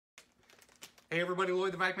Hey everybody,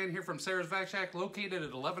 Lloyd the Vac Man here from Sara's Vac Shack, located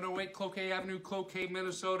at 1108 Cloquet Avenue, Cloquet,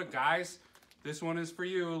 Minnesota. Guys, this one is for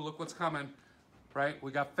you. Look what's coming, right?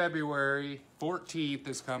 We got February 14th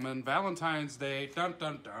is coming, Valentine's Day, dun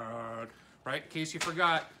dun dun, right? In case you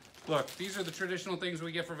forgot, look, these are the traditional things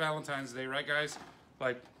we get for Valentine's Day, right guys?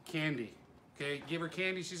 Like candy, okay? Give her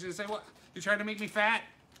candy, she's gonna say, what? You trying to make me fat?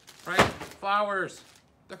 Right? Flowers,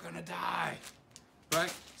 they're gonna die,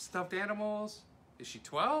 right? Stuffed animals, is she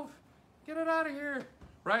 12? Get it out of here,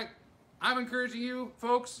 right? I'm encouraging you,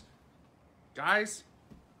 folks, guys,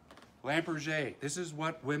 Lampe Berger. This is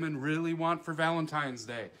what women really want for Valentine's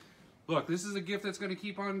Day. Look, this is a gift that's going to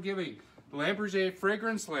keep on giving. The Lampe Berger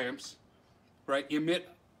fragrance lamps, right, emit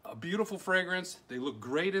a beautiful fragrance. They look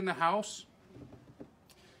great in the house.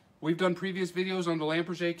 We've done previous videos on the Lampe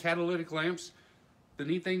Berger catalytic lamps. The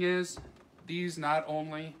neat thing is, these not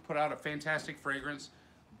only put out a fantastic fragrance,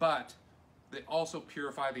 but they also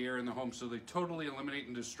purify the air in the home, so they totally eliminate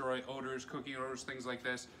and destroy odors, cooking odors, things like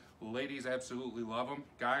this. Ladies absolutely love them.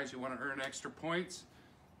 Guys, you want to earn extra points?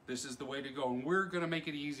 This is the way to go, and we're going to make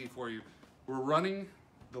it easy for you. We're running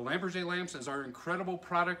the Lampe Berger lamps as our incredible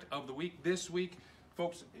product of the week. This week,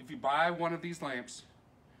 folks, if you buy one of these lamps,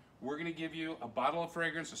 we're going to give you a bottle of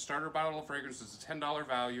fragrance, a starter bottle of fragrance. It's a $10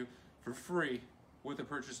 value for free with the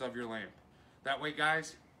purchase of your lamp. That way,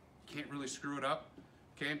 guys, you can't really screw it up.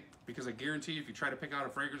 Okay, because I guarantee you if you try to pick out a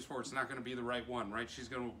fragrance for her, it's not going to be the right one, right? She's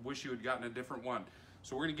going to wish you had gotten a different one.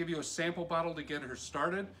 So we're going to give you a sample bottle to get her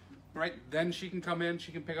started, right? Then she can come in,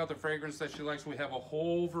 she can pick out the fragrance that she likes. We have a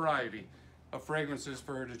whole variety of fragrances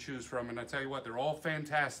for her to choose from, and I tell you what, they're all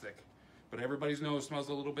fantastic, but everybody's nose smells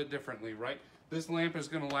a little bit differently, right? This lamp is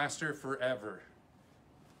going to last her forever,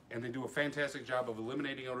 and they do a fantastic job of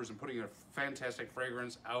eliminating odors and putting a fantastic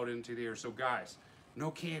fragrance out into the air. So guys,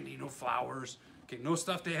 no candy, no flowers, okay, no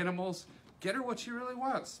stuffed animals. Get her what she really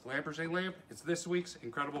wants. Lampe Berger lamp. It's this week's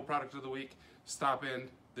incredible product of the week. Stop in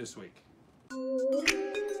this week.